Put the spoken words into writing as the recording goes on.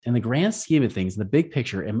In the grand scheme of things, in the big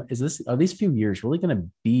picture, are these few years really going to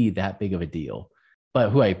be that big of a deal? But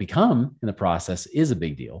who I become in the process is a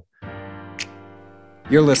big deal.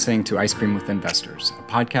 You're listening to Ice Cream with Investors, a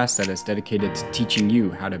podcast that is dedicated to teaching you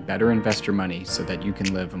how to better invest your money so that you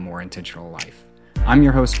can live a more intentional life. I'm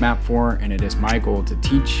your host, Matt Four, and it is my goal to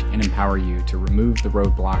teach and empower you to remove the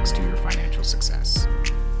roadblocks to your financial success.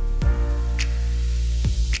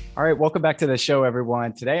 All right, welcome back to the show,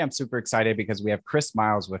 everyone. Today, I'm super excited because we have Chris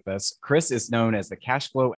Miles with us. Chris is known as the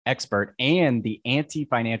cash flow expert and the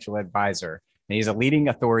anti-financial advisor. And he's a leading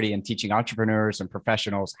authority in teaching entrepreneurs and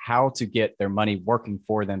professionals how to get their money working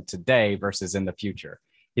for them today versus in the future.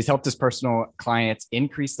 He's helped his personal clients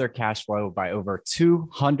increase their cash flow by over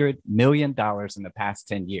 $200 million in the past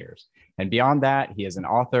 10 years. And beyond that, he is an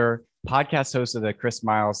author, podcast host of the Chris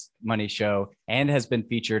Miles Money Show, and has been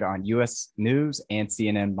featured on US News and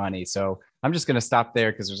CNN Money. So I'm just going to stop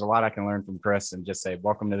there because there's a lot I can learn from Chris and just say,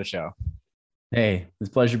 welcome to the show. Hey, it's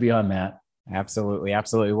a pleasure to be on, Matt. Absolutely.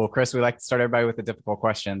 Absolutely. Well, Chris, we like to start everybody with the difficult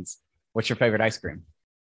questions. What's your favorite ice cream?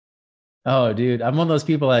 Oh, dude, I'm one of those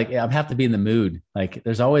people I have to be in the mood. Like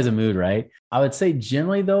there's always a mood, right? I would say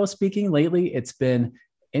generally though, speaking lately, it's been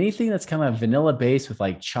anything that's kind of vanilla based with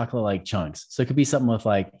like chocolate like chunks. So it could be something with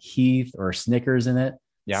like Heath or Snickers in it,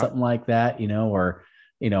 something like that, or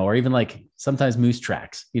even like sometimes Moose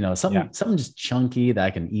Tracks, something just chunky that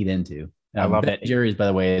I can eat into. I love it. Jerry's, by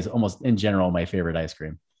the way, is almost in general my favorite ice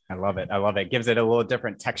cream. I love it. I love it. Gives it a little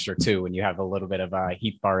different texture too when you have a little bit of a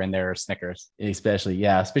Heath bar in there or Snickers. Especially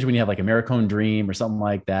when you have like a Americone Dream or something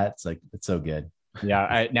like that. It's so good.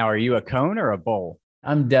 Yeah. Now, are you a cone or a bowl?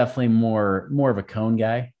 I'm definitely more of a cone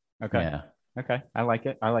guy. Okay. Yeah. Okay. I like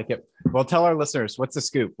it. Well, tell our listeners, what's the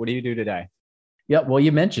scoop? What do you do today? Yeah. Well,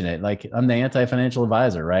 you mentioned it. Like I'm the anti-financial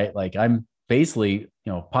advisor, right? Like I'm basically,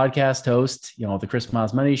 podcast host, the Chris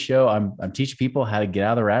Miles Money Show. I'm teaching people how to get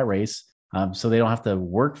out of the rat race. So they don't have to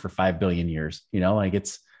work for 5 billion years,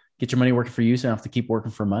 it's get your money working for you. So you don't have to keep working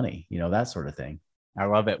for money, that sort of thing. I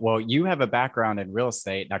love it. Well, you have a background in real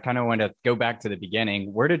estate. I kind of want to go back to the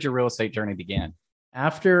beginning. Where did your real estate journey begin?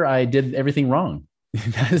 After I did everything wrong.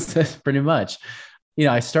 That's pretty much,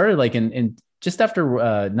 I started like in just after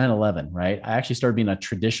 9/11, right? I actually started being a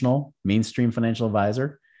traditional mainstream financial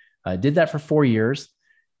advisor. I did that for 4 years.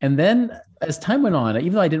 And then as time went on,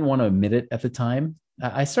 even though I didn't want to admit it at the time,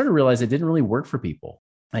 I started to realize it didn't really work for people.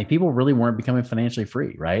 Like people really weren't becoming financially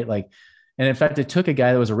free, right? And in fact, it took a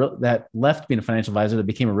guy that left being a financial advisor that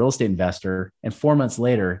became a real estate investor. And 4 months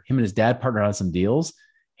later, him and his dad partnered on some deals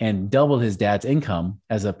and doubled his dad's income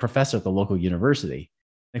as a professor at the local university.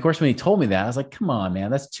 And of course, when he told me that, I was like, come on, man,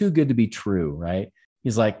 that's too good to be true, right?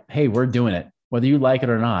 He's like, hey, we're doing it. Whether you like it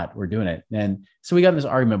or not, we're doing it. And so we got in this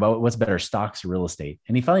argument about what's better, stocks or real estate.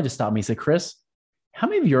 And he finally just stopped me. He said, Chris, how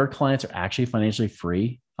many of your clients are actually financially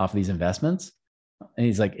free off of these investments? And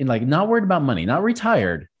he's like, not worried about money, not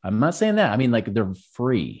retired. I'm not saying that. I mean, like they're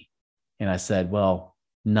free. And I said, well,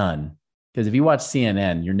 none. Because if you watch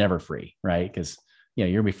CNN, you're never free, right? Because you're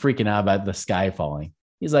gonna be freaking out about the sky falling.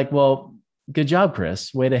 He's like, well, good job,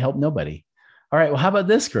 Chris. Way to help nobody. All right. Well, how about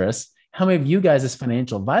this, Chris? How many of you guys as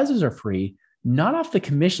financial advisors are free, not off the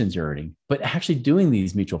commissions you're earning, but actually doing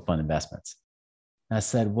these mutual fund investments? And I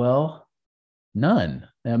said, well, none.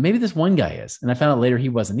 Now, maybe this one guy is. And I found out later he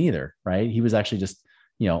wasn't either, right? He was actually just,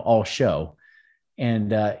 all show. And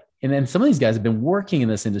then some of these guys have been working in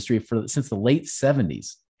this industry since the late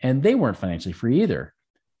 70s, and they weren't financially free either.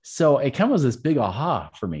 So it kind of was this big aha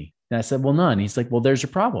for me. And I said, well, none. He's like, well, there's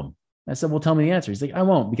your problem. I said, well, tell me the answer. He's like, I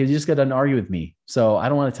won't, because you just got to argue with me. So I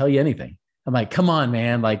don't want to tell you anything. I'm like, come on,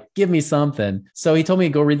 man, like, give me something. So he told me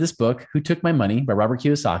to go read this book, Who Took My Money by Robert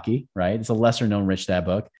Kiyosaki, right? It's a lesser known rich dad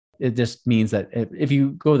book. It just means that if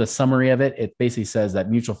you go the summary of it, it basically says that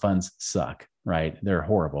mutual funds suck, right? They're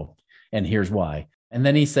horrible. And here's why. And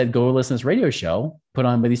then he said, go listen to this radio show put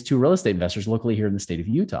on by these two real estate investors locally here in the state of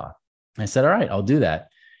Utah. I said, all right, I'll do that.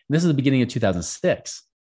 And this is the beginning of 2006.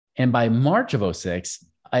 And by March of 2006,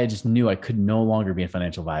 I just knew I could no longer be a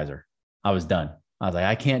financial advisor. I was done. I was like,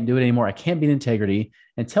 I can't do it anymore. I can't be in integrity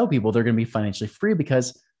and tell people they're going to be financially free,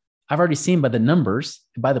 because I've already seen by the numbers,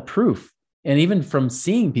 by the proof, and even from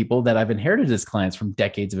seeing people that I've inherited as clients from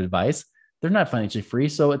decades of advice, they're not financially free.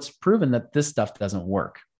 So it's proven that this stuff doesn't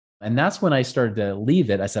work. And that's when I started to leave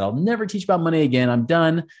it. I said, I'll never teach about money again. I'm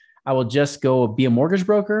done. I will just go be a mortgage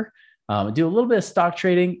broker, do a little bit of stock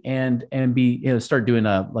trading, and be, start doing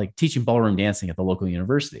like teaching ballroom dancing at the local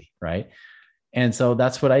university. Right. And so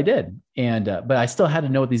that's what I did. And, but I still had to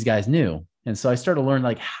know what these guys knew. And so I started to learn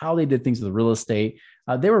like how they did things with real estate.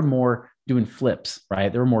 They were more doing flips,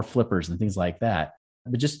 right? There were more flippers and things like that.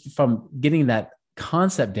 But just from getting that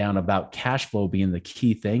concept down about cash flow being the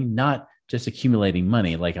key thing, not just accumulating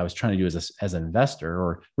money like I was trying to do as an investor,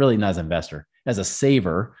 or really not as an investor, as a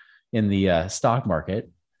saver in the stock market.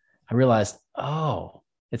 I realized, oh,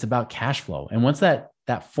 it's about cash flow. And once that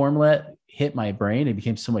formula hit my brain, it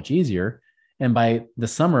became so much easier. And by the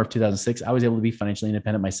summer of 2006, I was able to be financially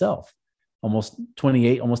independent myself, almost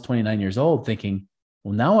 28, almost 29 years old, thinking,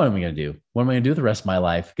 well, now what am I going to do? What am I going to do the rest of my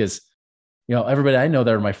life? Because everybody I know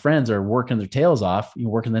that are my friends are working their tails off,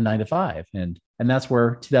 working the 9 to 5. And that's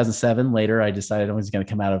where 2007 later, I decided I was going to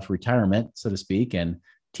come out of retirement, so to speak, and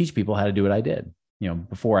teach people how to do what I did,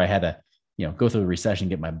 before I had to, go through the recession,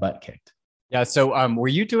 get my butt kicked. Yeah. So were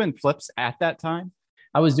you doing flips at that time?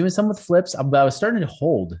 I was doing some with flips, but I was starting to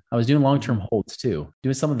hold. I was doing long-term holds too,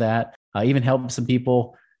 doing some of that. I even helped some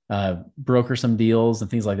people broker some deals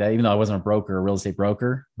and things like that, even though I wasn't a broker, a real estate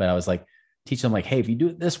broker, but I was like, teach them like, hey, if you do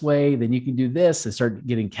it this way, then you can do this and start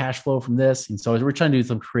getting cash flow from this. And so we're trying to do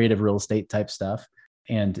some creative real estate type stuff.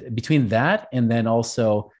 And between that, and then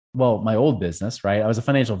also, my old business, right? I was a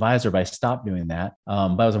financial advisor, but I stopped doing that.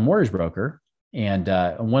 But I was a mortgage broker. And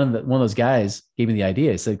one of those guys gave me the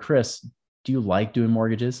idea. He said, Chris, do you like doing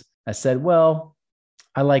mortgages? I said, well,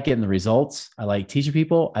 I like getting the results. I like teaching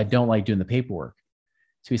people. I don't like doing the paperwork.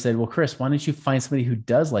 So he said, well, Chris, why don't you find somebody who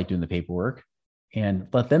does like doing the paperwork and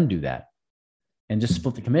let them do that and just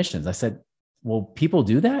split the commissions? I said, will people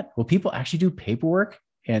do that? Will people actually do paperwork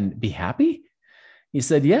and be happy? He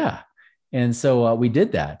said, yeah. And so we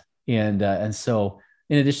did that. And so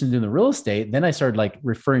in addition to doing the real estate, then I started like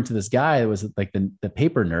referring to this guy that was like the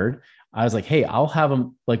paper nerd. I was like, hey, I'll have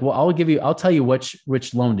him like, well, I'll tell you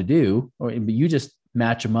which loan to do, but you just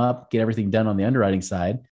match them up, get everything done on the underwriting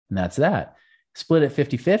side. And that's that. Split it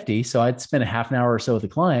 50-50. So I'd spend a half an hour or so with the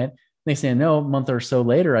client. They say, no, a month or so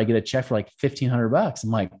later, I get a check for like $1,500. I'm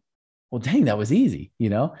like, well, dang, that was easy,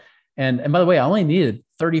 And by the way, I only needed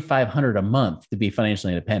 $3,500 a month to be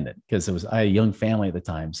financially independent because I had a young family at the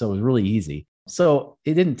time. So it was really easy. So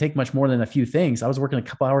it didn't take much more than a few things. I was working a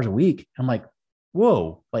couple hours a week. I'm like,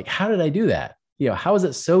 whoa, like, how did I do that? How is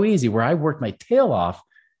it so easy where I worked my tail off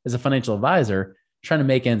as a financial advisor, trying to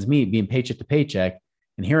make ends meet, being paycheck to paycheck.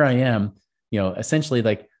 And here I am, essentially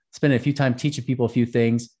like spending a few time teaching people a few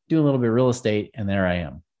things, doing a little bit of real estate. And there I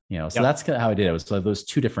am, so that's kind of how I did it. It was like those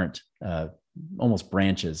two different, almost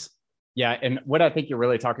branches. Yeah. And what I think you're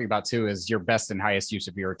really talking about too is your best and highest use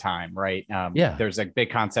of your time, right? There's a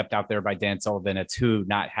big concept out there by Dan Sullivan. It's who,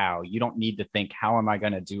 not how. You don't need to think, how am I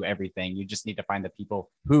going to do everything? You just need to find the people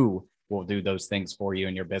who will do those things for you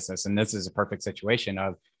in your business. And this is a perfect situation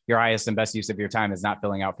of your highest and best use of your time is not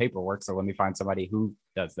filling out paperwork. So let me find somebody who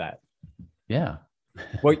does that. Yeah.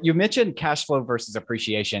 Well, you mentioned cash flow versus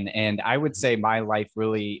appreciation. And I would say my life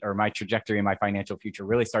really, or my trajectory in my financial future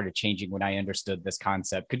really started changing when I understood this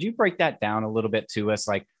concept. Could you break that down a little bit to us?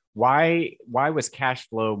 Like why was cash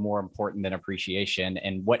flow more important than appreciation,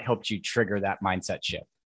 and what helped you trigger that mindset shift?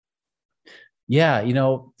 Yeah.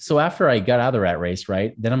 So after I got out of the rat race,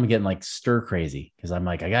 right, then I'm getting like stir crazy because I'm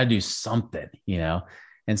like, I got to do something,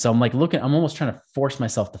 And so I'm like I'm almost trying to force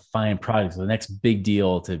myself to find products, the next big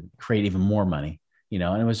deal to create even more money.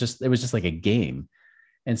 And it was just like a game.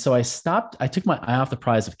 And so I took my eye off the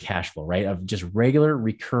prize of cash flow, right? Of just regular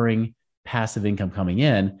recurring passive income coming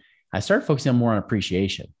in. I started focusing more on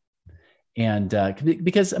appreciation. And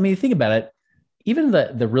because, think about it, even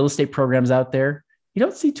the real estate programs out there, you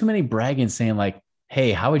don't see too many bragging saying like,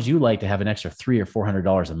 hey, how would you like to have an extra $300 or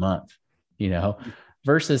 $400 a month,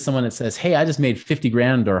 versus someone that says, hey, I just made 50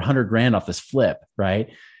 grand or 100 grand off this flip,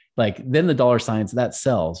 right? Like then the dollar signs that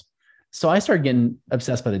sells. So I started getting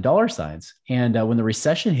obsessed by the dollar signs. And when the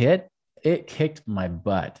recession hit, it kicked my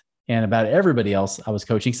butt. And about everybody else I was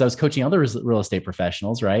coaching, because I was coaching other real estate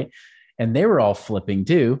professionals, right? And they were all flipping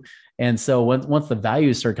too. And so once the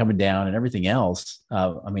values started coming down and everything else,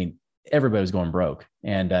 everybody was going broke.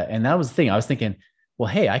 And that was the thing. I was thinking, well,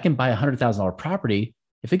 hey, I can buy $100,000 property.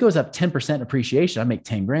 If it goes up 10% appreciation, I make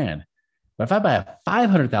 10 grand. But if I buy a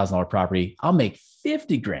 $500,000 property, I'll make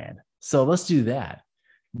 50 grand. So let's do that.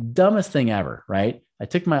 Dumbest thing ever, right? I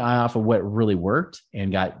took my eye off of what really worked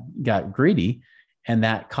and got greedy, and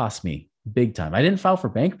that cost me big time. I didn't file for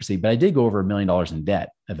bankruptcy, but I did go over $1 million in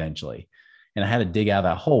debt eventually, and I had to dig out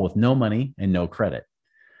of that hole with no money and no credit.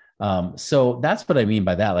 So that's what I mean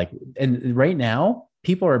by that. Like, and right now,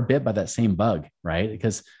 people are bit by that same bug, right?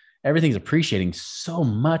 Because everything's appreciating so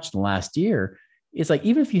much in the last year. It's like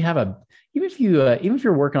even if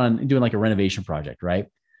you're working on doing like a renovation project, right?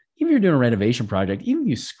 Even if you're doing a renovation project, even if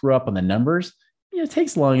you screw up on the numbers, it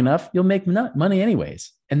takes long enough, you'll make money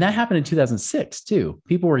anyways. And that happened in 2006 too.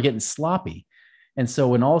 People were getting sloppy. And so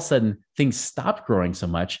when all of a sudden things stopped growing so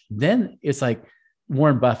much, then it's like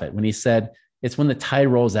Warren Buffett when he said, it's when the tide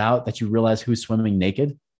rolls out that you realize who's swimming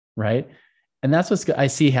naked, right? And that's what I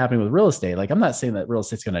see happening with real estate. Like, I'm not saying that real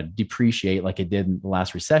estate's going to depreciate like it did in the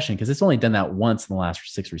last recession, because it's only done that once in the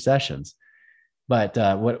last 6 recessions. But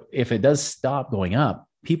what if it does stop going up?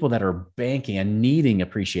 People that are banking and needing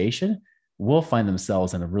appreciation will find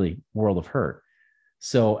themselves in a really world of hurt.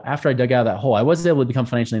 So after I dug out of that hole, I was able to become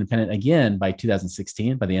financially independent again by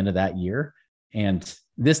 2016, by the end of that year. And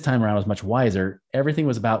this time around, I was much wiser. Everything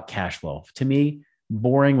was about cash flow. To me,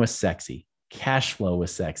 boring was sexy. Cash flow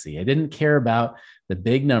was sexy. I didn't care about the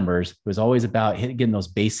big numbers. It was always about getting those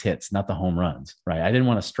base hits, not the home runs, right? I didn't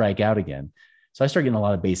want to strike out again. So I started getting a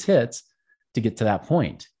lot of base hits to get to that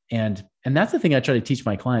point. And that's the thing I try to teach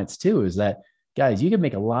my clients too, is that, guys, you can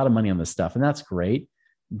make a lot of money on this stuff, and that's great,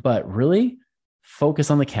 but really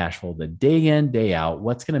focus on the cash flow, the day in, day out,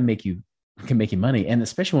 what's going to make you money. And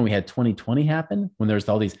especially when we had 2020 happen, when there's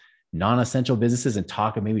all these non-essential businesses and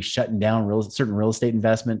talk of maybe shutting down certain real estate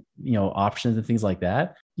investment, options and things like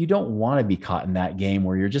that. You don't want to be caught in that game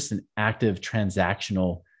where you're just an active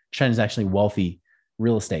transactionally wealthy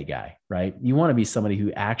real estate guy, right? You want to be somebody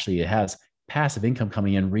who actually has passive income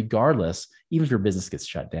coming in regardless, even if your business gets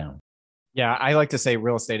shut down. Yeah, I like to say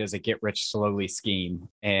real estate is a get rich slowly scheme.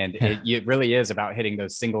 And it really is about hitting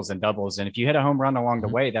those singles and doubles. And if you hit a home run along the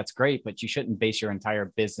way, that's great, but you shouldn't base your entire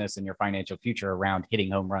business and your financial future around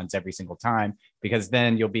hitting home runs every single time, because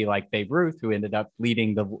then you'll be like Babe Ruth, who ended up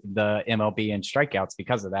leading the MLB in strikeouts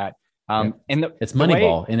because of that. And it's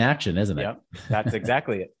Moneyball in action, isn't it? Yep, that's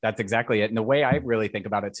exactly it. That's exactly it. And the way I really think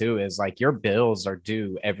about it too is like your bills are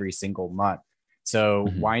due every single month. So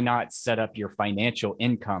why not set up your financial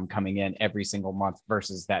income coming in every single month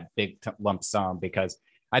versus that big lump sum? Because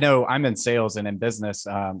I know I'm in sales and in business,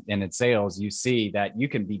 and in sales, you see that you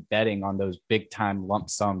can be betting on those big time lump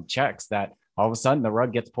sum checks that all of a sudden the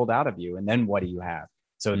rug gets pulled out of you. And then what do you have?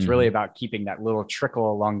 So it's really about keeping that little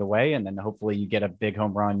trickle along the way. And then hopefully you get a big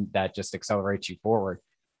home run that just accelerates you forward.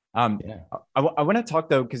 I want to talk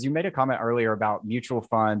though, because you made a comment earlier about mutual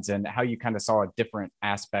funds and how you kind of saw a different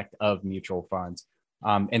aspect of mutual funds,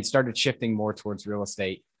 and started shifting more towards real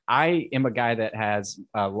estate. I am a guy that has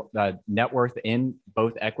a net worth in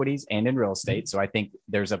both equities and in real estate. So I think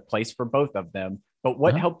there's a place for both of them. But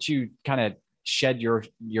what helped you kind of shed your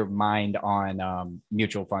mind on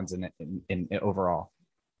mutual funds in overall?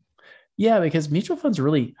 Yeah, because mutual funds are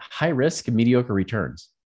really high risk and mediocre returns.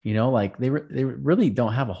 Like they really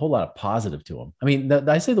don't have a whole lot of positive to them. I mean,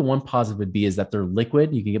 I say the one positive would be is that they're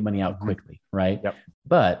liquid. You can get money out quickly, right? Yep.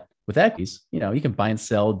 But with equities, you can buy and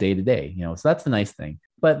sell day to day, so that's the nice thing.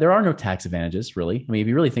 But there are no tax advantages, really. I mean, if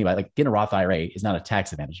you really think about it, like getting a Roth IRA is not a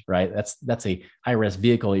tax advantage, right? That's a high risk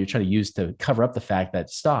vehicle you're trying to use to cover up the fact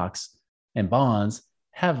that stocks and bonds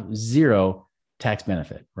have zero tax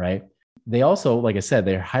benefit, right? They also, like I said,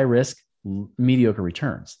 they're high risk, mediocre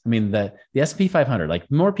returns. I mean, the S&P 500, like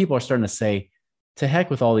more people are starting to say, to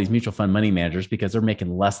heck with all these mutual fund money managers because they're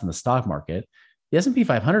making less than the stock market. The S&P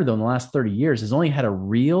 500, though, in the last 30 years has only had a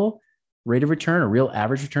real rate of return, a real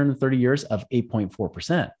average return in 30 years of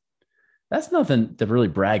 8.4%. That's nothing to really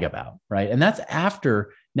brag about, right? And that's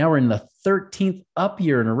after now we're in the 13th up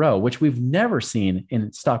year in a row, which we've never seen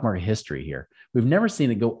in stock market history here. We've never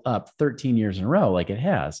seen it go up 13 years in a row like it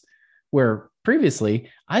has, where previously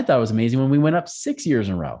I thought it was amazing when we went up 6 years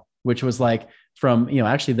in a row, which was like from,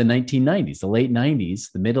 actually the 1990s, the late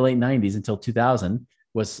 90s, the mid to late 90s until 2000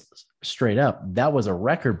 was straight up. That was a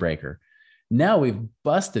record breaker. Now we've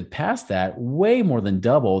busted past that, way more than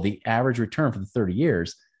double the average return for the 30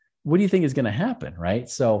 years. What do you think is going to happen, right?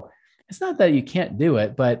 So it's not that you can't do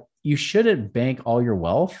it, but you shouldn't bank all your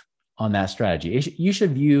wealth on that strategy. You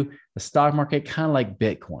should view the stock market kind of like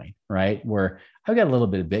Bitcoin, right? Where I've got a little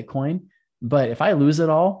bit of Bitcoin, but if I lose it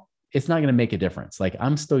all, it's not going to make a difference. Like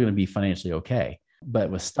I'm still going to be financially okay.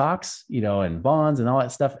 But with stocks, and bonds and all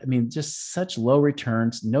that stuff, I mean, just such low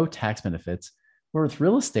returns, no tax benefits. Where with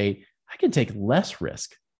real estate, I can take less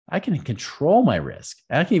risk. I can control my risk.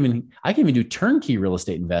 I can even do turnkey real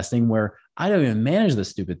estate investing where I don't even manage the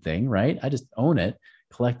stupid thing, right? I just own it,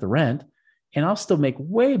 collect the rent, and I'll still make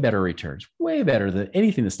way better returns, way better than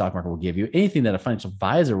anything the stock market will give you, anything that a financial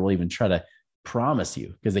advisor will even try to promise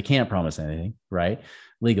you, because they can't promise anything, right?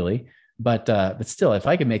 Legally. But still, if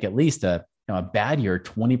I can make at least a bad year,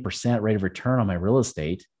 20% rate of return on my real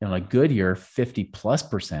estate, and a good year,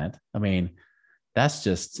 50+%, I mean, that's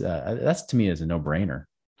just, that's to me is a no brainer.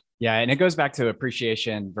 Yeah, and it goes back to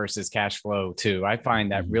appreciation versus cash flow too. I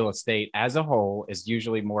find that Mhm. real estate as a whole is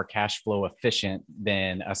usually more cash flow efficient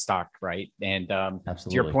than a stock, right? And to your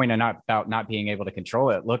Absolutely. point, about not being able to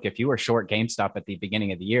control it. Look, if you were short GameStop at the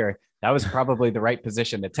beginning of the year, that was probably the right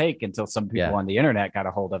position to take until some people Yeah. on the internet got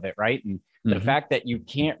a hold of it, right? And the Hmm. fact that you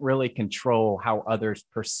can't really control how others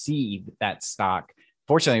perceive that stock.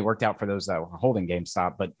 Fortunately, it worked out for those that were holding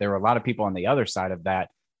GameStop, but there were a lot of people on the other side of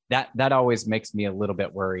that that always makes me a little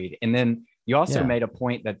bit worried. And then you also Yeah. made a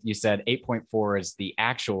point that you said 8.4 is the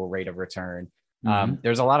actual rate of return. Hmm.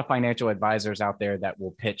 There's a lot of financial advisors out there that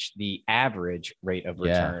will pitch the average rate of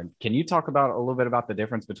Yeah. return. Can you talk about a little bit about the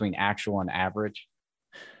difference between actual and average?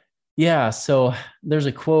 Yeah. So there's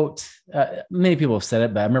a quote, many people have said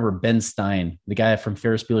it, but I remember Ben Stein, the guy from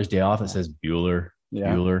Ferris Bueller's Day Off, that says Bueller,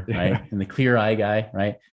 Yeah. Bueller, Yeah. right? And the clear eye guy,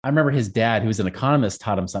 right? I remember his dad, who was an economist,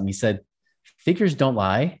 taught him something. He said, figures don't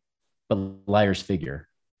lie, but liars figure,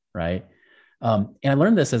 right? And I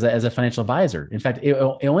learned this as a financial advisor. In fact, it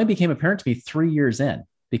only became apparent to me 3 years in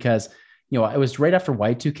because, it was right after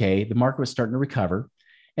Y2K, the market was starting to recover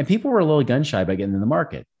and people were a little gun shy about getting in the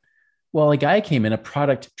market. Well, a guy came in, a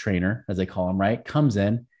product trainer, as they call him, right? Comes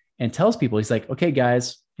in and tells people, he's like, okay,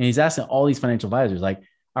 guys. And he's asking all these financial advisors, like,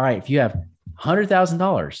 all right, if you have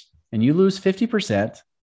 $100,000 and you lose 50%,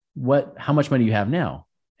 how much money do you have now?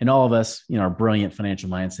 And all of us, our brilliant financial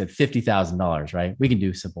minds said $50,000, right? We can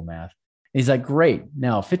do simple math. And he's like, great.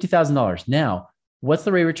 Now, $50,000. Now, what's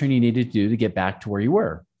the rate of return you need to do to get back to where you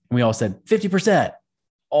were? And we all said 50%.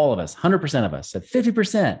 All of us, 100% of us said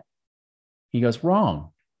 50%. He goes, wrong,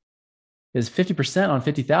 is 50% on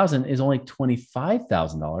 50,000 is only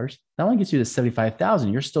 $25,000. That only gets you to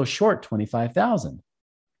 75,000. You're still short 25,000.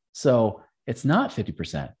 So it's not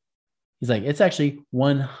 50%. He's like, it's actually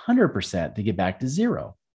 100% to get back to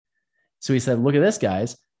zero. So he said, look at this,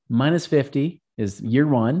 guys. Minus 50 is year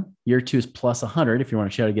one. Year two is plus 100 if you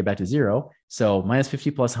want to try to get back to zero. So minus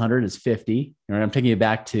 50 plus 100 is 50. And I'm taking you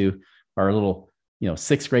back to our little,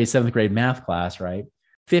 sixth grade, seventh grade math class, right?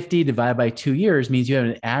 50 divided by 2 years means you have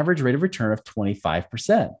an average rate of return of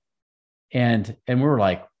 25%. And we were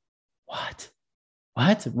like, what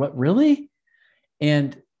really?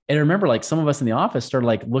 And I remember like some of us in the office started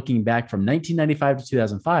like looking back from 1995 to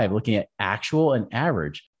 2005, looking at actual and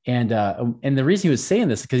average. And the reason he was saying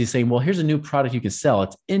this is because he's saying, well, here's a new product you can sell.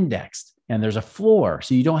 It's indexed and there's a floor.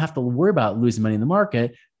 So you don't have to worry about losing money in the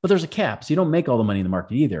market, but there's a cap. So you don't make all the money in the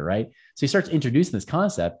market either, right? So he starts introducing this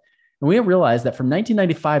concept. And we realized that from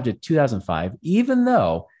 1995 to 2005, even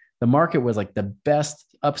though the market was like the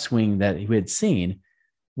best upswing that we had seen,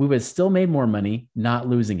 we would still made more money, not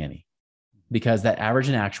losing any, because that average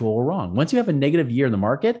and actual were wrong. Once you have a negative year in the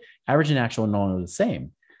market, average and actual are no longer the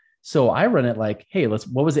same. So I run it like, hey, what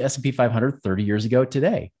was the S&P 500 30 years ago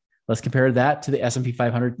today? Let's compare that to the S&P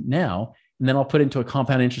 500 now. And then I'll put it into a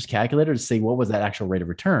compound interest calculator to see what was that actual rate of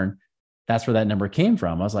return. That's where that number came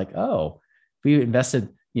from. I was like, oh, we invested,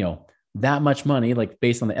 that much money, like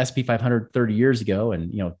based on the S&P 500 30 years ago,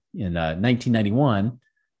 and in 1991,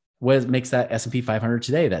 what makes that S&P 500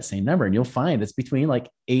 today that same number? And you'll find it's between like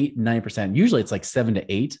 8 and 9%. Usually it's like 7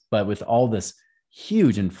 to 8, but with all this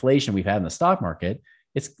huge inflation we've had in the stock market,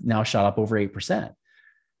 it's now shot up over 8%.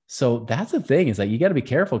 So that's the thing, is that you got to be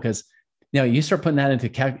careful, because you start putting that into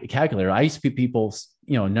calculator. I used to put people's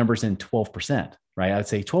numbers in 12%, right? I would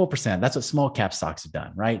say 12%. That's what small cap stocks have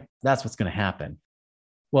done, right? That's what's going to happen.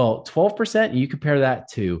 Well, 12%, you compare that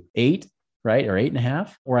to 8, right? Or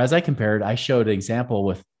 8.5. Or as I compared, I showed an example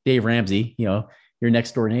with Dave Ramsey, your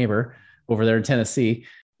next door neighbor over there in Tennessee.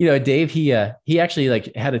 Dave, he actually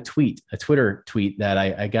like had a Twitter tweet that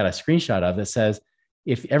I got a screenshot of that says,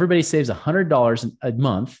 if everybody saves $100 a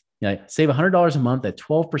month, save $100 a month at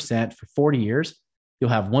 12% for 40 years, you'll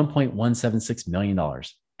have $1.176 million.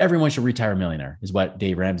 Everyone should retire a millionaire, is what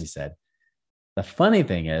Dave Ramsey said. The funny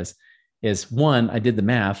thing is one, I did the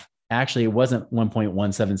math. Actually, it wasn't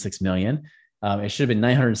 1.176 million. It should have been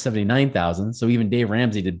 979,000. So even Dave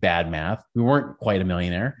Ramsey did bad math. We weren't quite a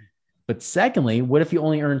millionaire. But secondly, what if you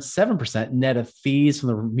only earn 7% net of fees from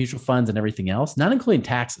the mutual funds and everything else, not including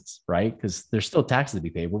taxes, right? Because there's still taxes to be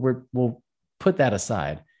paid. We'll put that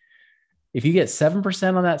aside. If you get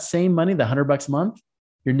 7% on that same money, the $100 a month,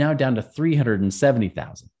 you're now down to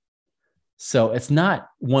 370,000. So it's not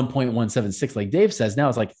 1.176 like Dave says. Now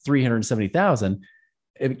it's like 370,000.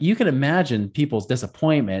 You can imagine people's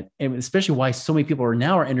disappointment, and especially why so many people are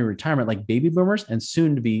entering retirement, like baby boomers and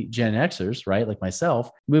soon to be Gen Xers, right? Like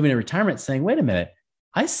myself, moving to retirement saying, wait a minute,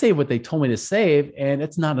 I saved what they told me to save and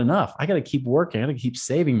it's not enough. I got to keep working. I got to keep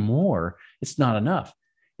saving more. It's not enough.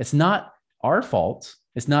 It's not our fault.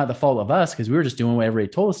 It's not the fault of us because we were just doing what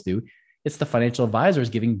everybody told us to do. It's the financial advisors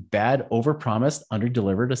giving bad, overpromised,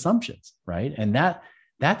 underdelivered assumptions, right? And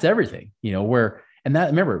that's everything, where, and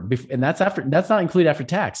that, remember, and that's not included after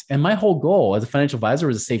tax. And my whole goal as a financial advisor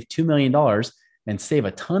was to save $2 million and save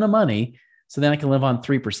a ton of money so then I can live on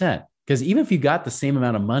 3%. Because even if you got the same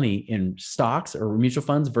amount of money in stocks or mutual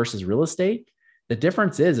funds versus real estate, the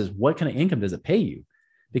difference is what kind of income does it pay you?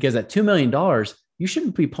 Because at $2 million, you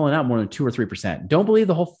shouldn't be pulling out more than 2 or 3%. Don't believe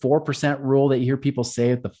the whole 4% rule that you hear people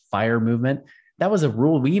say at the FIRE movement. That was a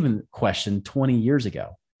rule we even questioned 20 years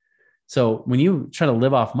ago. So when you try to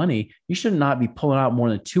live off money, you should not be pulling out more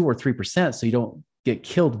than 2 or 3% so you don't get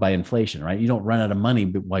killed by inflation, right? You don't run out of money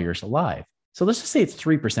while you're alive. So let's just say it's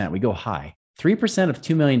 3%. We go high. 3% of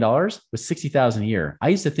 $2 million was $60,000 a year. I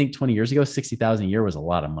used to think 20 years ago, $60,000 a year was a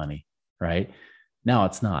lot of money, right? Now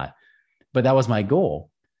it's not. But that was my goal.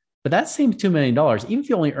 But that same $2 million, even if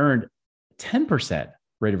you only earned 10%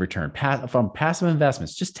 rate of return from passive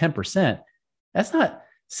investments, just 10%, that's not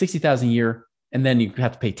 $60,000 a year. And then you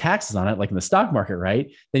have to pay taxes on it, like in the stock market,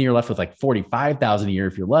 right? Then you're left with like $45,000 a year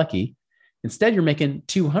if you're lucky. Instead, you're making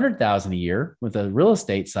 $200,000 a year with the real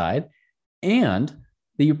estate side, and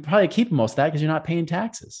you probably keep most of that because you're not paying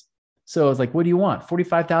taxes. So it's like, what do you want?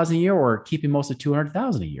 $45,000 a year or keeping most of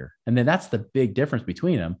 $200,000 a year? And then that's the big difference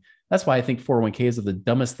between them. That's why I think 401ks are the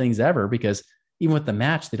dumbest things ever, because even with the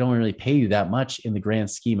match, they don't really pay you that much in the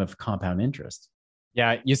grand scheme of compound interest.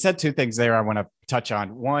 Yeah, you said two things there I want to touch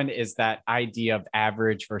on. One is that idea of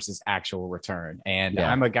average versus actual return. And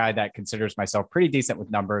I'm a guy that considers myself pretty decent with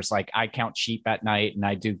numbers. Like I count sheep at night and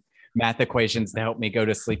I do math equations to help me go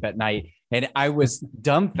to sleep at night. And I was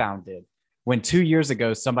dumbfounded when 2 years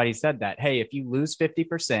ago, somebody said that, hey, if you lose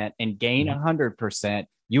 50% and gain 100%,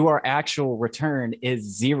 your actual return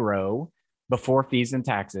is 0 before fees and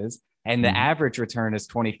taxes. And the average return is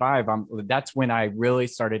 25. That's when I really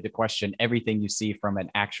started to question everything you see from an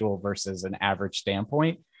actual versus an average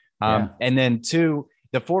standpoint. And then 2,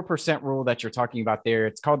 the 4% rule that you're talking about there,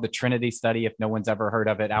 it's called the Trinity study. If no one's ever heard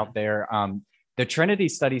of it out there, the Trinity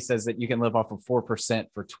study says that you can live off of 4%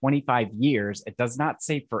 for 25 years. It does not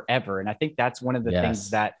say forever. And I think that's one of the things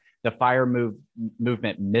that the FIRE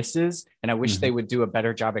movement misses. And I wish they would do a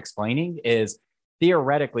better job explaining is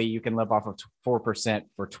theoretically, you can live off of 4%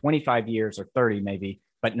 for 25 years or 30 maybe,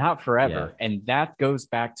 but not forever. Yeah. And that goes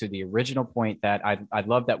back to the original point that I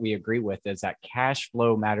love that we agree with, is that cash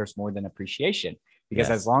flow matters more than appreciation.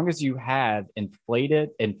 Because as long as you have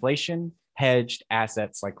inflation hedged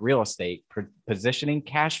assets like real estate, positioning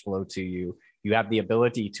cash flow to you, you have the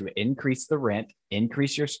ability to increase the rent,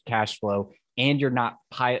 increase your cash flow, and you're not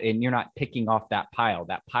picking off that pile.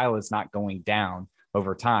 That pile is not going down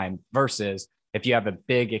over time, versus if you have a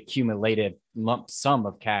big accumulated lump sum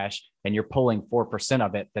of cash and you're pulling 4%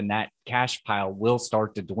 of it, then that cash pile will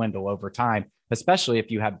start to dwindle over time, especially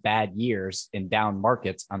if you have bad years in down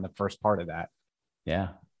markets on the first part of that. Yeah,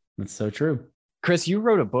 that's so true. Chris, you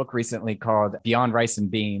wrote a book recently called Beyond Rice and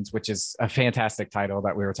Beans, which is a fantastic title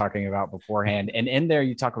that we were talking about beforehand. And in there,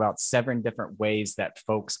 you talk about 7 different ways that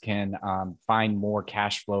folks can find more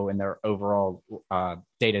cash flow in their overall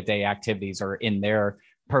day-to-day activities or in their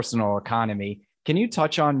personal economy. Can you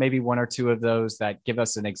touch on maybe 1 or 2 of those that give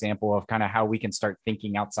us an example of kind of how we can start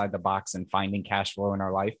thinking outside the box and finding cash flow in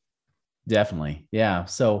our life? Definitely. Yeah.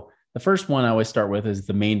 So the first one I always start with is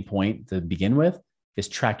the main point to begin with is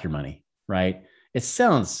track your money, right? It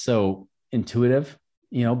sounds so intuitive,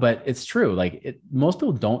 but it's true. Like most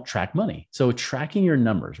people don't track money. So tracking your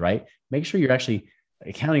numbers, right? Make sure you're actually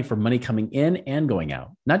accounting for money coming in and going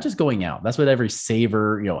out, not just going out. That's what every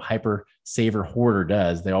saver, hyper saver hoarder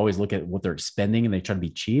does. They always look at what they're spending and they try to be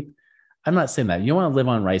cheap. I'm not saying that. You don't want to live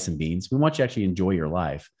on rice and beans. We want you to actually enjoy your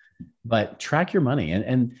life, but track your money.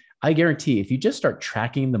 And I guarantee if you just start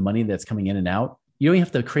tracking the money that's coming in and out, you don't even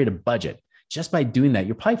have to create a budget. Just by doing that,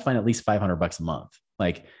 you'll probably find at least $500 a month.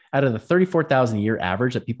 Like out of the 34,000 a year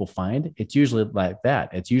average that people find, it's usually like that.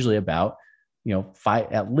 It's usually about,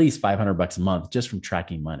 at least $500 a month just from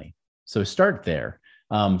tracking money. So start there.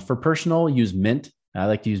 For personal, use Mint. I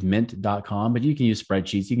like to use mint.com, but you can use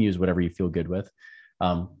spreadsheets. You can use whatever you feel good with.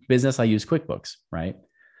 Business, I use QuickBooks, right?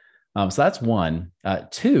 So that's 1.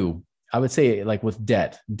 2, I would say like with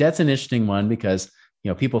debt's an interesting one because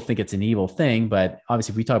people think it's an evil thing, but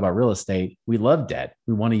obviously if we talk about real estate, we love debt.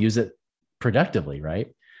 We want to use it productively,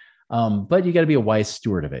 right? But you got to be a wise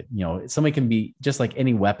steward of it. Somebody can be just like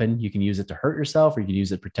any weapon. You can use it to hurt yourself, or you can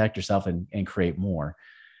use it to protect yourself and create more.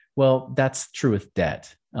 Well, that's true with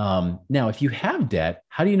debt. Now, if you have debt,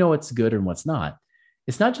 how do you know what's good and what's not?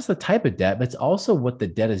 It's not just the type of debt, but it's also what the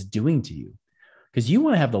debt is doing to you. Because you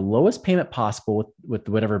want to have the lowest payment possible with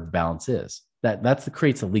whatever balance is. That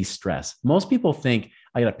creates the least stress. Most people think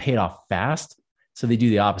I got to pay it off fast. So they do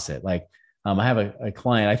the opposite. Like I have a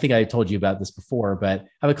client, I think I told you about this before, but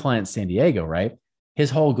I have a client in San Diego, right? His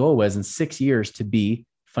whole goal was in 6 years to be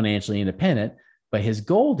financially independent. But his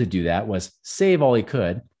goal to do that was save all he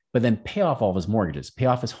could, but then pay off all of his mortgages, pay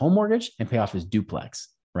off his home mortgage and pay off his duplex,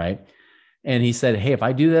 right? And he said, hey, if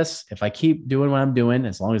I do this, if I keep doing what I'm doing,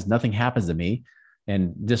 as long as nothing happens to me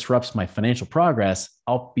and disrupts my financial progress,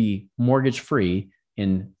 I'll be mortgage free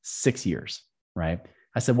in 6 years, right?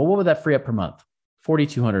 I said, well, what would that free up per month?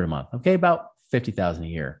 $4,200 a month. Okay, about $50,000 a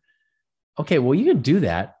year. Okay, well, you can do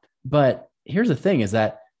that, but here's the thing: is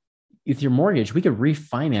that with your mortgage, we could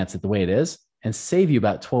refinance it the way it is and save you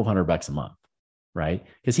about $1,200 a month, right?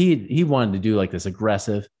 Because he wanted to do like this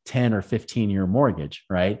aggressive 10 or 15-year mortgage,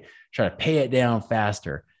 right? Try to pay it down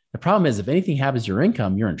faster. The problem is, if anything happens to your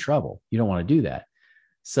income, you're in trouble. You don't want to do that.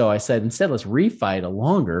 So I said, instead, let's refi it a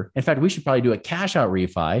longer. In fact, we should probably do a cash out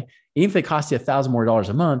refi. Even if it costs you $1,000 more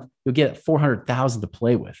a month, you'll get $400,000 to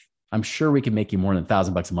play with. I'm sure we can make you more than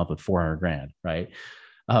 $1,000 a month with 400 grand, right?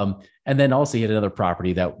 And then also he had another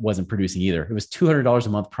property that wasn't producing either. It was $200 a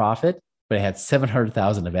month profit, but it had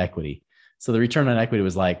 700,000 of equity. So the return on equity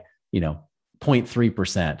was like,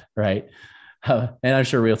 0.3%, right? And I'm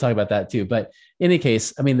sure we'll talk about that too. But in any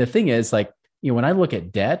case, I mean, the thing is, like, when I look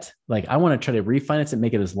at debt, like I want to try to refinance it,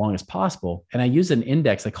 make it as long as possible. And I use an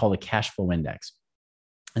index I call the cash flow index.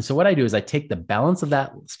 And so what I do is I take the balance of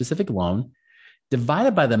that specific loan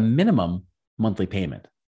divided by the minimum monthly payment,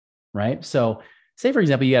 right? So say, for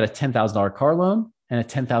example, you got a $10,000 car loan and a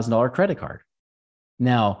 $10,000 credit card.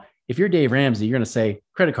 Now, if you're Dave Ramsey, you're going to say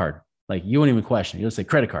credit card. Like, you won't even question it. You'll say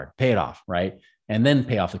credit card, pay it off, right? And then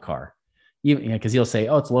pay off the car. Because he'll say,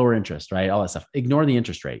 oh, it's lower interest, right? All that stuff. Ignore the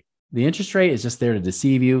interest rate. The interest rate is just there to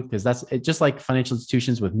deceive you, because that's it. Just like financial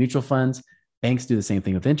institutions with mutual funds, banks do the same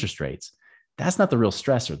thing with interest rates. That's not the real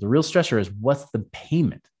stressor. The real stressor is what's the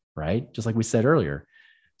payment, right? Just like we said earlier.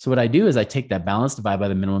 So what I do is I take that balance, divide by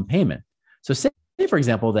the minimum payment. So say, for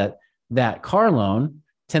example, that car loan,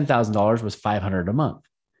 $10,000 was $500 a month.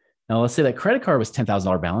 Now let's say that credit card was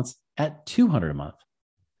 $10,000 balance at $200 a month.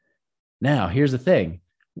 Now here's the thing.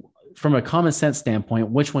 From a common sense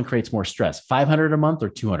standpoint, which one creates more stress, $500 a month or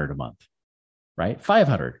 $200 a month, right?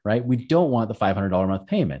 $500, right? We don't want the $500 a month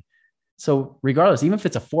payment. So regardless, even if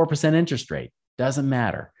it's a 4% interest rate, doesn't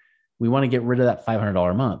matter. We want to get rid of that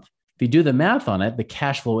 $500 a month. If you do the math on it, the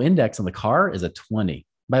cash flow index on the car is a 20.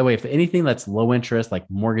 By the way, if anything that's low interest, like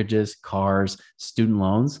mortgages, cars, student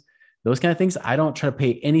loans, those kind of things, I don't try to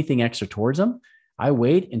pay anything extra towards them. I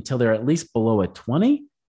wait until they're at least below a 20,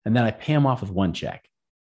 and then I pay them off with one check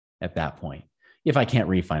at that point, if I can't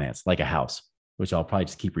refinance, like a house, which I'll probably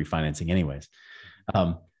just keep refinancing anyways.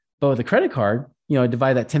 But with a credit card, I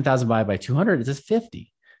divide that 10,000 by 200, it's just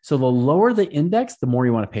 50. So the lower the index, the more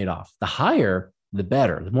you want to pay it off. The higher, the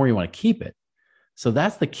better, the more you want to keep it. So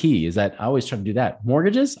that's the key, is that I always try to do that.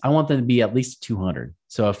 Mortgages, I want them to be at least 200.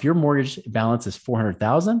 So if your mortgage balance is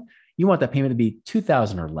 400,000, you want that payment to be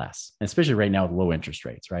 2,000 or less, especially right now with low interest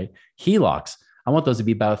rates, right? HELOCs, I want those to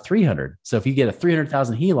be about 300. So if you get a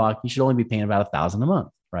 300,000 HELOC, you should only be paying about 1,000 a month,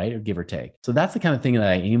 right? Or give or take. So that's the kind of thing that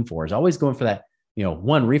I aim for, is always going for that,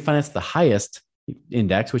 one, refinance the highest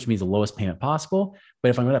index, which means the lowest payment possible. But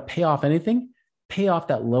if I'm going to pay off anything, pay off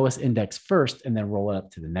that lowest index first and then roll it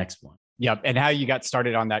up to the next one. Yep. And how you got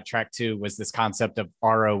started on that track too was this concept of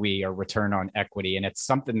ROE, or return on equity. And it's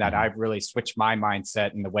something that I've really switched my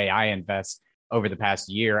mindset and the way I invest over the past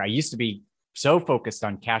year. I used to be so focused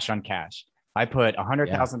on cash. I put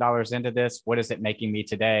 $100,000 into this. What is it making me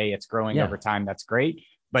today? It's growing over time. That's great.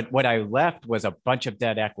 But what I left was a bunch of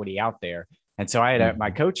debt equity out there. And so I had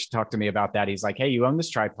my coach talk to me about that. He's like, hey, you own this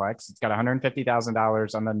triplex. It's got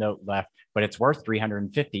 $150,000 on the note left, but it's worth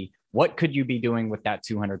 $350,000. What could you be doing with that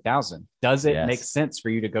 $200,000? Does it make sense for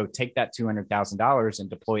you to go take that $200,000 and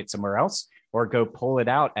deploy it somewhere else, or go pull it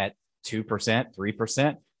out at 2%,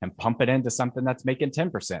 3% and pump it into something that's making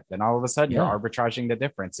 10%? Then all of a sudden you're arbitraging the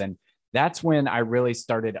difference. And that's when I really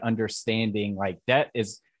started understanding, like, debt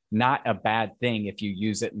is not a bad thing if you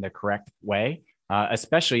use it in the correct way,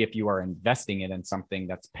 especially if you are investing it in something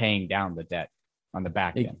that's paying down the debt on the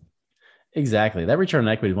back end. Exactly. That return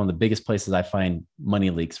on equity is one of the biggest places I find money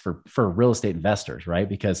leaks for real estate investors, right?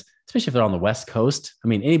 Because especially if they're on the West Coast, I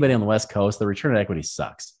mean, anybody on the West Coast, the return on equity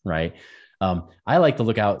sucks, right? I like to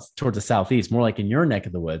look out towards the Southeast, more like in your neck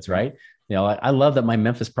of the woods, right? I love that my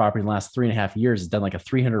Memphis property in the last 3.5 years has done like a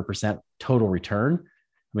 300% total return.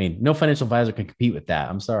 I mean, no financial advisor can compete with that.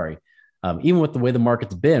 I'm sorry. Even with the way the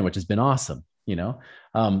market's been, which has been awesome,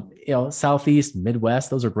 Southeast, Midwest,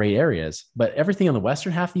 those are great areas, but everything in the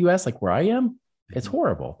Western half of the US, like where I am, it's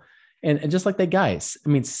horrible. And just like that guy, I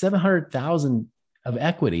mean, 700,000 of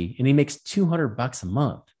equity and he makes $200 a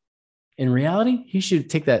month. In reality, he should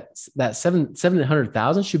take that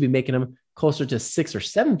 700,000 should be making him closer to 6 or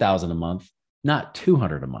 7,000 a month, not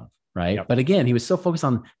 200 a month. Right. Yep. But again, he was so focused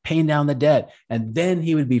on paying down the debt and then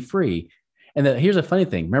he would be free. And here's a funny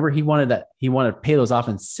thing. Remember, he wanted to pay those off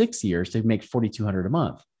in 6 years to make 4,200 a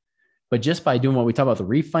month. But just by doing what we talk about, the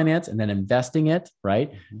refinance and then investing it,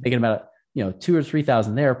 right, making about 2,000 or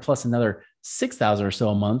 3,000 there, plus another 6,000 or so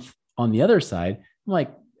a month on the other side. I'm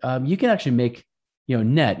like, you can actually make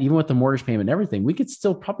net, even with the mortgage payment and everything, we could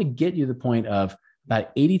still probably get you to the point of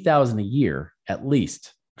about 80,000 a year, at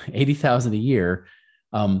least 80,000 a year,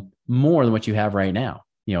 more than what you have right now.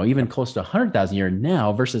 Even close to 100,000 a year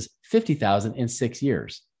now versus 50,000 in 6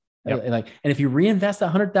 years. Yep. And if you reinvest that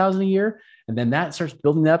 100,000 a year, and then that starts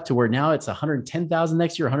building up to where now it's 110,000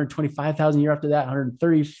 next year, 125,000 a year after that,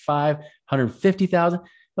 135, 150,000.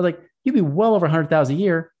 But like you'd be well over 100,000 a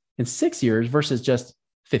year in 6 years versus just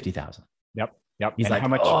 50,000. Yep. He's and like, how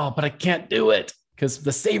much? Oh, but I can't do it because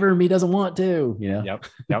the saver in me doesn't want to. Yep.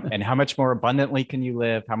 And how much more abundantly can you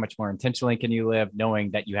live? How much more intentionally can you live, knowing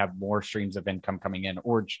that you have more streams of income coming in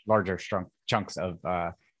or larger chunks of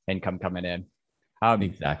income coming in?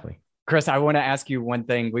 Exactly. Chris, I want to ask you one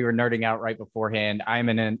thing. We were nerding out right beforehand. I'm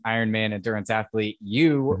an Ironman endurance athlete.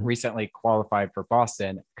 You recently qualified for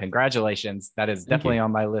Boston. Congratulations. That is definitely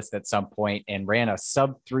on my list at some point, and ran a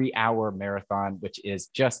sub 3-hour marathon, which is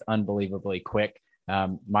just unbelievably quick.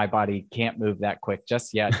 My body can't move that quick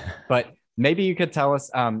just yet, but maybe you could tell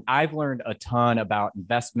us, I've learned a ton about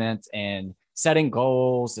investments and setting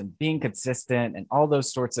goals and being consistent and all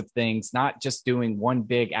those sorts of things, not just doing one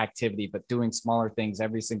big activity, but doing smaller things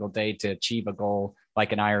every single day to achieve a goal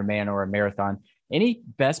like an Ironman or a marathon. Any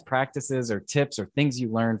best practices or tips or things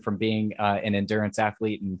you learned from being an endurance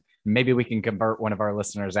athlete? And maybe we can convert one of our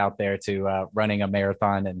listeners out there to running a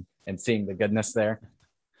marathon and seeing the goodness there.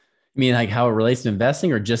 You mean like how it relates to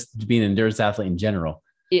investing or just being an endurance athlete in general?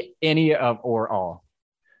 Any of or all.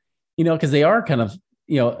 Because they are kind of,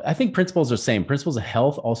 I think principles are the same. Principles of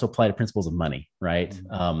health also apply to principles of money, right?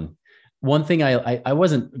 Mm-hmm. One thing I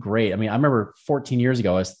wasn't great. I mean, I remember 14 years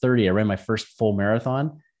ago, I was 30. I ran my first full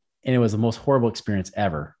marathon and it was the most horrible experience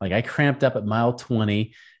ever. Like I cramped up at mile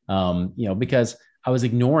 20, because I was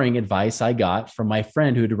ignoring advice I got from my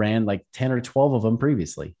friend who had ran like 10 or 12 of them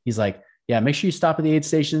previously. He's like, yeah, make sure you stop at the aid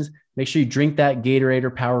stations. Make sure you drink that Gatorade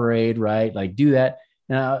or Powerade, right? Like do that.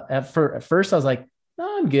 And at first I was like,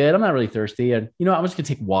 no, I'm good. I'm not really thirsty. And, I'm just going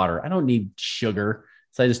to take water. I don't need sugar.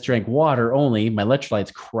 So I just drank water only. My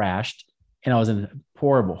electrolytes crashed and I was in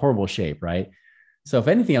horrible, horrible shape, right? So if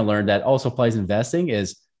anything I learned that also applies in investing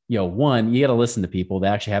is, one, you got to listen to people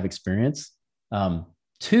that actually have experience.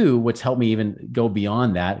 Two, what's helped me even go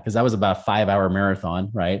beyond that, because that was about a 5-hour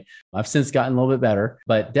marathon, right? I've since gotten a little bit better,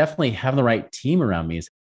 but definitely having the right team around me is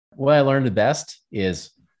what I learned the best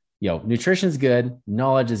is, nutrition is good,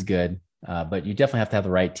 knowledge is good, but you definitely have to have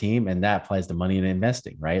the right team. And that applies to money and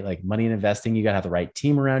investing, right? Like money and investing, you got to have the right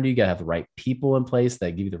team around you. You got to have the right people in place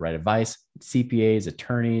that give you the right advice, CPAs,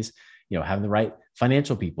 attorneys, having the right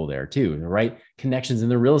financial people there too, the right connections in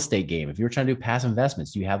the real estate game. If you're trying to do passive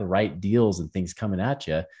investments, you have the right deals and things coming at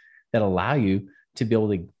you that allow you to be able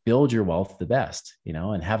to build your wealth the best,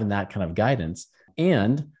 and having that kind of guidance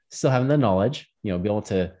and still having the knowledge, be able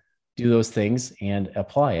to do those things and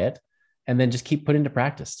apply it. And then just keep putting into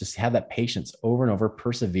practice, just have that patience over and over,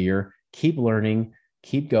 persevere, keep learning,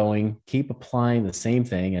 keep going, keep applying the same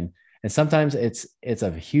thing. And sometimes it's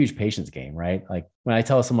a huge patience game, right? Like when I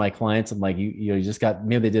tell some of my clients, I'm like, you just got,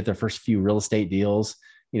 maybe they did their first few real estate deals,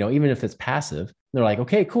 even if it's passive, they're like,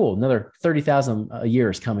 okay, cool. Another 30,000 a year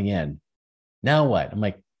is coming in. Now what? I'm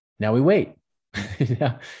like, now we wait.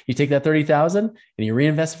 You take that 30,000 and you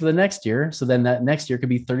reinvest for the next year. So then that next year could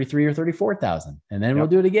be 33 or 34,000. And then we'll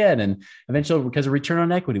do it again. And eventually, because of return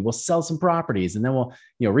on equity, we'll sell some properties and then we'll,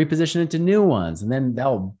 reposition into new ones. And then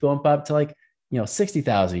that'll bump up to like,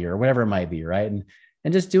 60,000 a year or whatever it might be. Right. And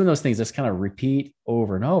just doing those things, just kind of repeat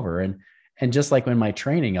over and over. And just like in my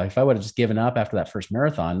training, if I would have just given up after that first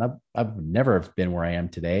marathon, I would never have been where I am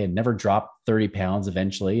today and never dropped 30 pounds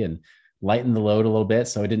eventually and lighten the load a little bit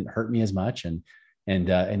so it didn't hurt me as much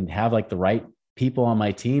and have like the right people on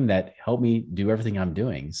my team that help me do everything I'm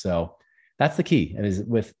doing. So that's the key. It is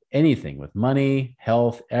with anything, with money,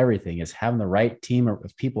 health, everything is having the right team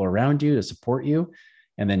of people around you to support you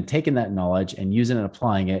and then taking that knowledge and using it and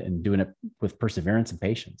applying it and doing it with perseverance and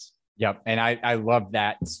patience. Yep. And I love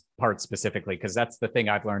that part specifically because that's the thing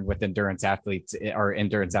I've learned with endurance athletes or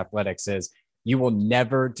endurance athletics is you will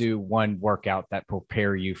never do one workout that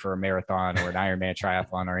prepare you for a marathon or an Ironman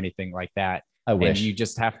triathlon or anything like that. I And wish. you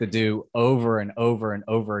just have to do over and over and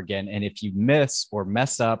over again. And if you miss or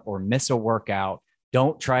mess up or miss a workout,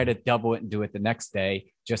 don't try to double it and do it the next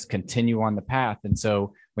day. Just continue on the path. And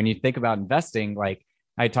so when you think about investing, like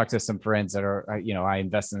I talked to some friends that are, I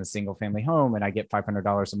invest in a single family home and I get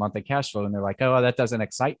 $500 a month in cash flow. And they're like, oh, that doesn't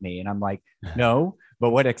excite me. And I'm like, no,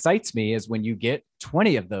 but what excites me is when you get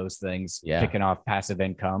 20 of those things Yeah. kicking off passive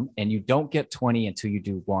income, and you don't get 20 until you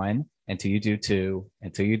do one, until you do two,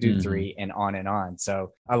 until you do three, and on and on.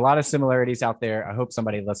 So a lot of similarities out there. I hope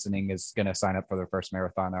somebody listening is going to sign up for their first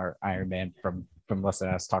marathon or Ironman from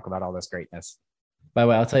listening to us talk about all this greatness. By the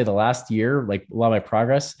way, I'll tell you the last year, like a lot of my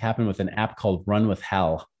progress happened with an app called Run with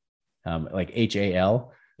Hal, like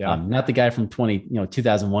HAL. Yeah. Not the guy from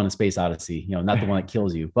 2001 A Space Odyssey, not the one that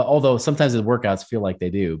kills you, but although sometimes the workouts feel like they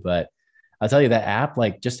do, but I'll tell you that app,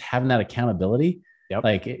 like just having that accountability,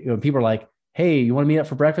 like when people are like, hey, you want to meet up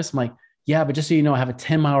for breakfast? I'm like, yeah, but just so you know, I have a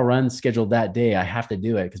 10-mile run scheduled that day. I have to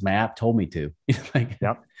do it because my app told me to. Like,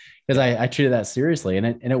 because I treated that seriously, and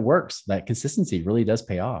it works. That consistency really does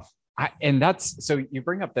pay off. And that's, so you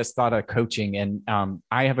bring up this thought of coaching, and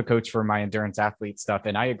I have a coach for my endurance athlete stuff.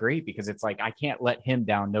 And I agree, because it's like, I can't let him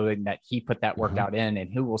down knowing that he put that workout in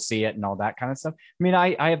and who will see it and all that kind of stuff. I mean,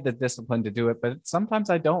 I have the discipline to do it, but sometimes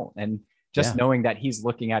I don't. And just knowing that he's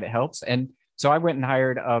looking at it helps. And so I went and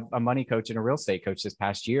hired a money coach and a real estate coach this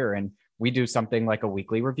past year. And we do something like a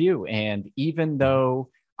weekly review. And even though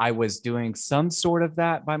I was doing some sort of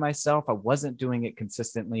that by myself, I wasn't doing it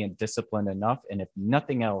consistently and disciplined enough. And if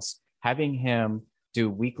nothing else, having him do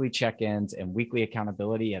weekly check-ins and weekly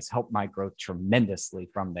accountability has helped my growth tremendously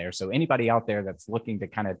from there. So anybody out there that's looking to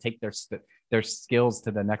kind of take their skills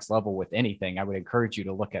to the next level with anything, I would encourage you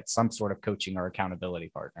to look at some sort of coaching or accountability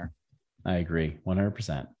partner. I agree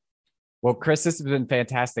 100%. Well, Chris, this has been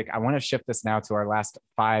fantastic. I want to shift this now to our last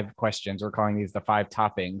 5 questions. We're calling these the 5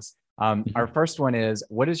 toppings. Our first one is,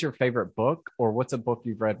 what is your favorite book, or what's a book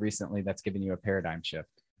you've read recently that's given you a paradigm shift?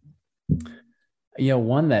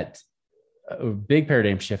 One that a big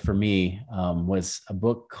paradigm shift for me was a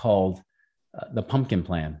book called The Pumpkin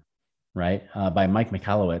Plan, right? By Mike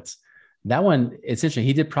Michalowicz. That one, essentially,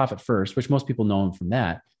 he did Profit First, which most people know him from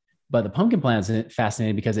that. But the pumpkin plan is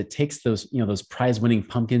fascinating because it takes those, those prize winning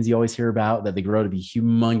pumpkins you always hear about, that they grow to be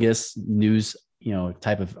humongous news,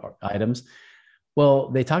 type of items. Well,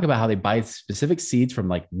 they talk about how they buy specific seeds from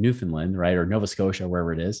like Newfoundland, right? Or Nova Scotia,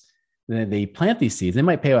 wherever it is. And then they plant these seeds. They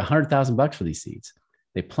might pay $100,000 for these seeds.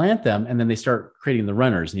 They plant them, and then they start creating the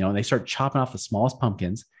runners, and they start chopping off the smallest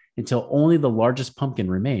pumpkins until only the largest pumpkin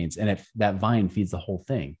remains. And if that vine feeds the whole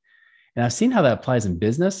thing. And I've seen how that applies in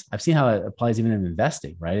business. I've seen how it applies even in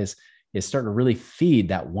investing, right? Is starting to really feed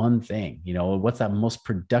that one thing, what's that most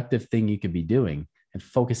productive thing you could be doing, and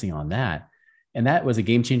focusing on that. And that was a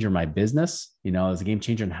game changer in my business. It was a game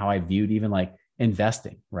changer in how I viewed even like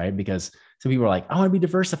investing, right? Because some people are like, I want to be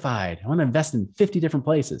diversified. I want to invest in 50 different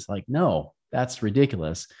places. Like, no, that's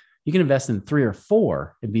ridiculous. You can invest in 3 or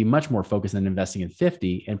 4 and be much more focused than investing in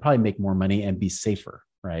 50 and probably make more money and be safer,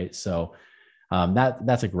 right? So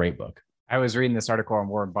that's a great book. I was reading this article on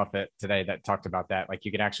Warren Buffett today that talked about that. Like,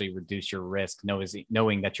 you can actually reduce your risk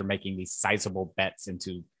knowing that you're making these sizable bets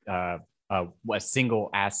into a single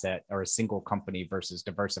asset or a single company versus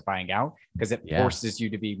diversifying out, because it forces you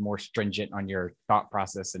to be more stringent on your thought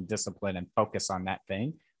process and discipline and focus on that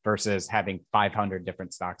thing versus having 500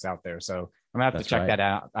 different stocks out there. So I'm gonna have to check that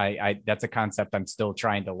out. I that's a concept I'm still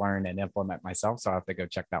trying to learn and implement myself. So I'll have to go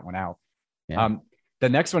check that one out. Yeah. The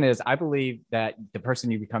next one is, I believe that the person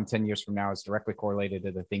you become 10 years from now is directly correlated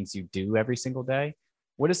to the things you do every single day.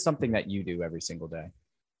 What is something that you do every single day?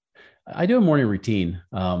 I do a morning routine.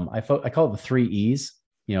 I call it the 3 E's.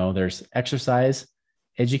 There's exercise,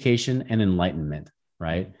 education, and enlightenment,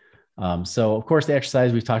 right? So of course the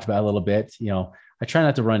exercise we've talked about a little bit. I try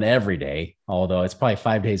not to run every day, although it's probably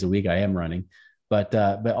 5 days a week I am running, but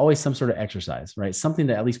always some sort of exercise, right? Something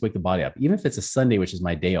to at least wake the body up. Even if it's a Sunday, which is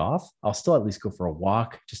my day off, I'll still at least go for a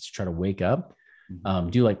walk just to try to wake up.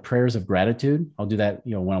 Do like prayers of gratitude. I'll do that,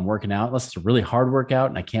 when I'm working out, unless it's a really hard workout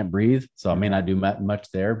and I can't breathe. So I may not do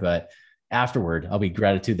much there, but afterward I'll be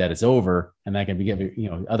gratitude that it's over, and I can be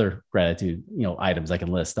giving, other gratitude, items I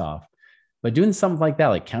can list off. But doing something like that,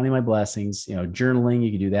 like counting my blessings, journaling,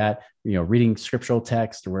 you can do that, reading scriptural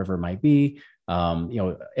text or wherever it might be.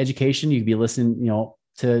 Education, you could be listening,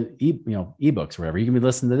 to ebooks, wherever you can be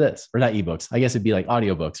listening to this, or not ebooks. I guess it'd be like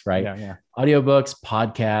audiobooks, right? Yeah. Audiobooks,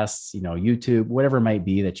 podcasts, YouTube, whatever it might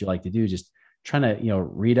be that you like to do, just trying to,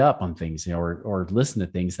 read up on things, or listen to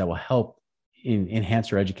things that will help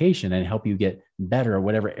enhance your education and help you get better at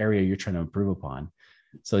whatever area you're trying to improve upon.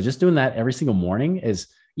 So just doing that every single morning is,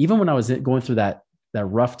 even when I was going through that that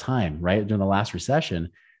rough time, right? During the last recession,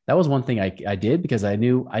 that was one thing I did because I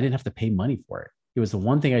knew I didn't have to pay money for it. It was the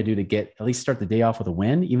one thing I do to get at least start the day off with a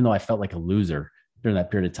win, even though I felt like a loser during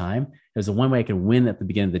that period of time. It was the one way I could win at the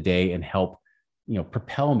beginning of the day and help,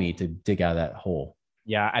 propel me to dig out of that hole.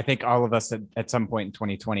 Yeah, I think all of us at some point in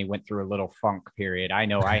 2020 went through a little funk period. I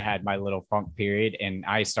know I had my little funk period and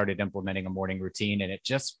I started implementing a morning routine, and it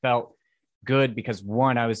just felt good because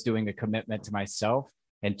one, I was doing a commitment to myself,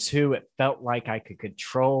 and two, it felt like I could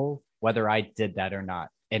control whether I did that or not.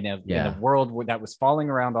 In a world that was falling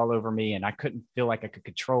around all over me and I couldn't feel like I could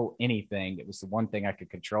control anything, it was the one thing I could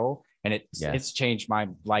control. And it's changed my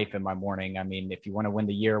life and my morning. I mean, if you want to win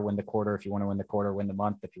the year, win the quarter. If you want to win the quarter, win the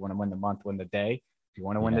month. If you want to win the month, win the day. If you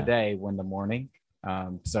want to win the day, win the morning.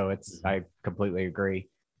 I completely agree.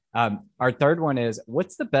 Our third one is,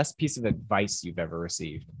 what's the best piece of advice you've ever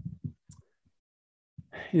received?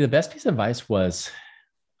 The best piece of advice was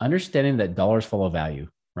understanding that dollars follow value,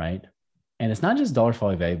 right? And it's not just dollars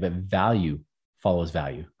follow value, but value follows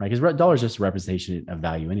value, right? Because dollars is just a representation of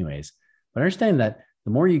value anyways. But understanding that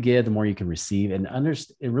the more you give, the more you can receive, and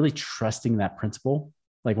really trusting that principle.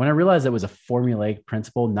 Like when I realized it was a formulaic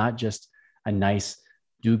principle, not just a nice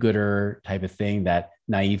do-gooder type of thing that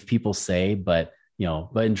naive people say, but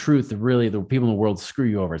in truth, really the people in the world screw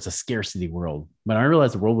you over. It's a scarcity world. When I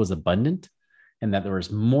realized the world was abundant and that there was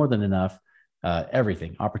more than enough,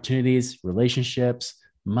 everything, opportunities, relationships,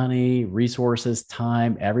 money, resources,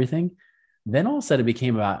 time, everything, then all of a sudden it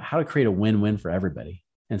became about how to create a win-win for everybody.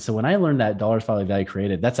 And so when I learned that dollars follow value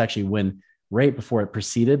created, that's actually when right before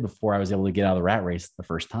I was able to get out of the rat race the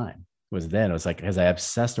first time. It was like, because I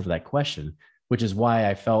obsessed over that question, which is why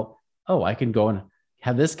I felt, I can go and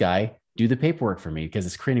have this guy do the paperwork for me because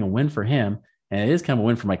it's creating a win for him. And it is kind of a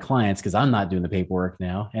win for my clients because I'm not doing the paperwork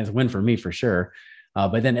now. And it's a win for me for sure.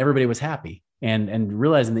 But then everybody was happy. And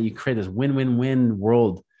realizing that you create this win-win-win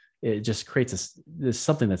world, it just creates this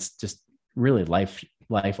something that's just really life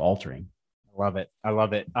altering. I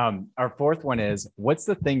love it. Our fourth one is, what's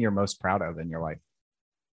the thing you're most proud of in your life?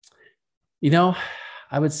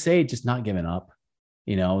 I would say just not giving up,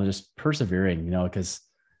 just persevering, because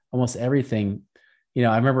almost everything,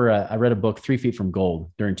 I remember I read a book, 3 Feet from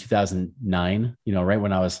Gold, during 2009, right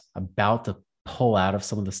when I was about to pull out of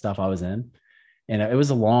some of the stuff I was in. And it was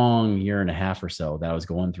a long year and a half or so that I was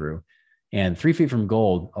going through. And 3 Feet from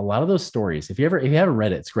Gold, a lot of those stories, if you haven't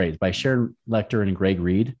read it, it's great. It's by Sharon Lechter and Greg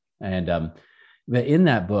Reed. And in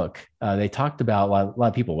that book, they talked about a lot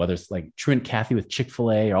of people, whether it's like Truett Cathy with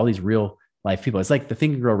Chick-fil-A or all these real life people. It's like the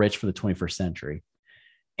Think and Grow Rich for the 21st century.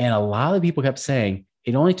 And a lot of people kept saying,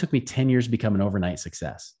 it only took me 10 years to become an overnight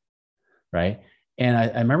success. Right. And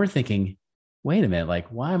I remember thinking, wait a minute, like,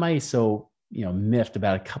 why am I so miffed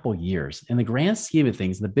about a couple of years? In the grand scheme of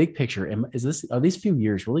things, in the big picture, are these few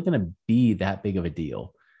years really going to be that big of a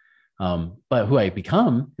deal? But who I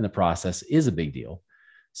become in the process is a big deal.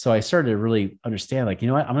 So I started to really understand, like,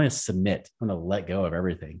 what, I'm going to submit, I'm going to let go of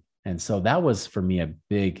everything. And so that was for me a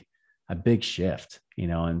big shift,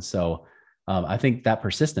 and so I think that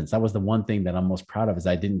persistence, that was the one thing that I'm most proud of, is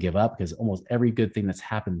I didn't give up, because almost every good thing that's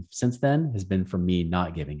happened since then has been from me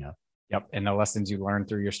not giving up. Yep. And the lessons you learned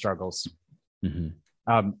through your struggles.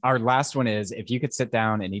 Mm-hmm. Our last one is, if you could sit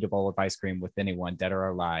down and eat a bowl of ice cream with anyone, dead or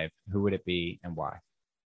alive, who would it be and why?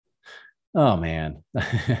 Oh man,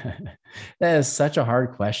 that is such a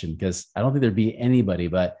hard question, because I don't think there'd be anybody,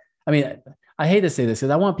 but I mean, I hate to say this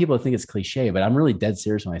because I want people to think it's cliche, but I'm really dead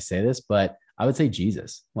serious when I say this, but I would say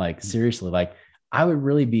Jesus. Like, seriously, like, I would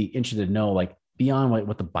really be interested to know, like, beyond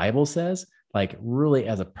what the Bible says, like, really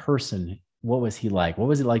as a person, what was he like? What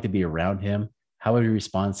was it like to be around him? How would he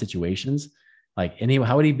respond to situations? Like,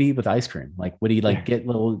 how would he be with ice cream? Like, would he get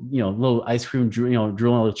little ice cream, drooling a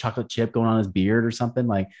little chocolate chip going on his beard or something?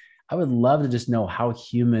 Like, I would love to just know how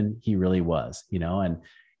human he really was,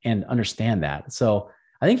 and understand that. So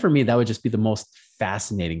I think for me, that would just be the most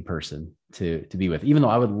fascinating person to be with, even though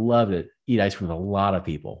I would love to eat ice cream with a lot of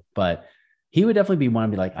people, but he would definitely be one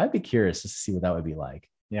to be like, I'd be curious just to see what that would be like.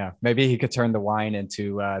 Yeah. Maybe he could turn the wine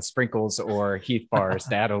into sprinkles or Heath bars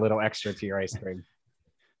to add a little extra to your ice cream.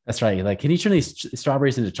 That's right. Like, can you turn these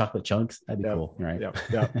strawberries into chocolate chunks? That'd be cool. Right.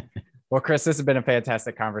 Yep. Well, Chris, this has been a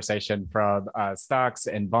fantastic conversation, from stocks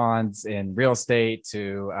and bonds and real estate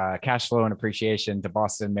to cash flow and appreciation to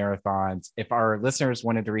Boston marathons. If our listeners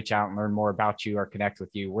wanted to reach out and learn more about you or connect with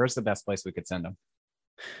you, where's the best place we could send them?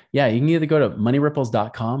 Yeah, you can either go to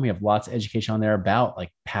moneyripples.com. We have lots of education on there about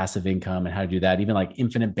like passive income and how to do that, even like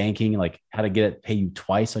infinite banking, like how to get it pay you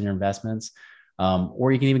twice on your investments.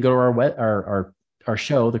 Or you can even go to our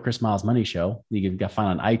show, the Chris Miles Money Show. You can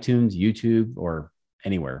find on iTunes, YouTube, or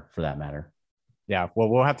anywhere for that matter. Yeah. Well,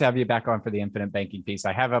 we'll have to have you back on for the infinite banking piece.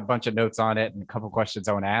 I have a bunch of notes on it and a couple of questions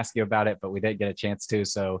I want to ask you about it, but we didn't get a chance to.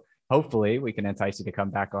 So hopefully we can entice you to come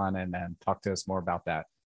back on and talk to us more about that.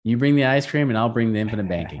 You bring the ice cream and I'll bring the infinite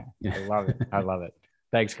banking. I love it. I love it.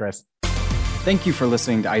 Thanks, Chris. Thank you for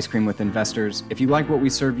listening to Ice Cream with Investors. If you like what we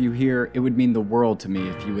serve you here, it would mean the world to me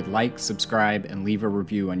if you would like, subscribe, and leave a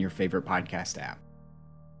review on your favorite podcast app.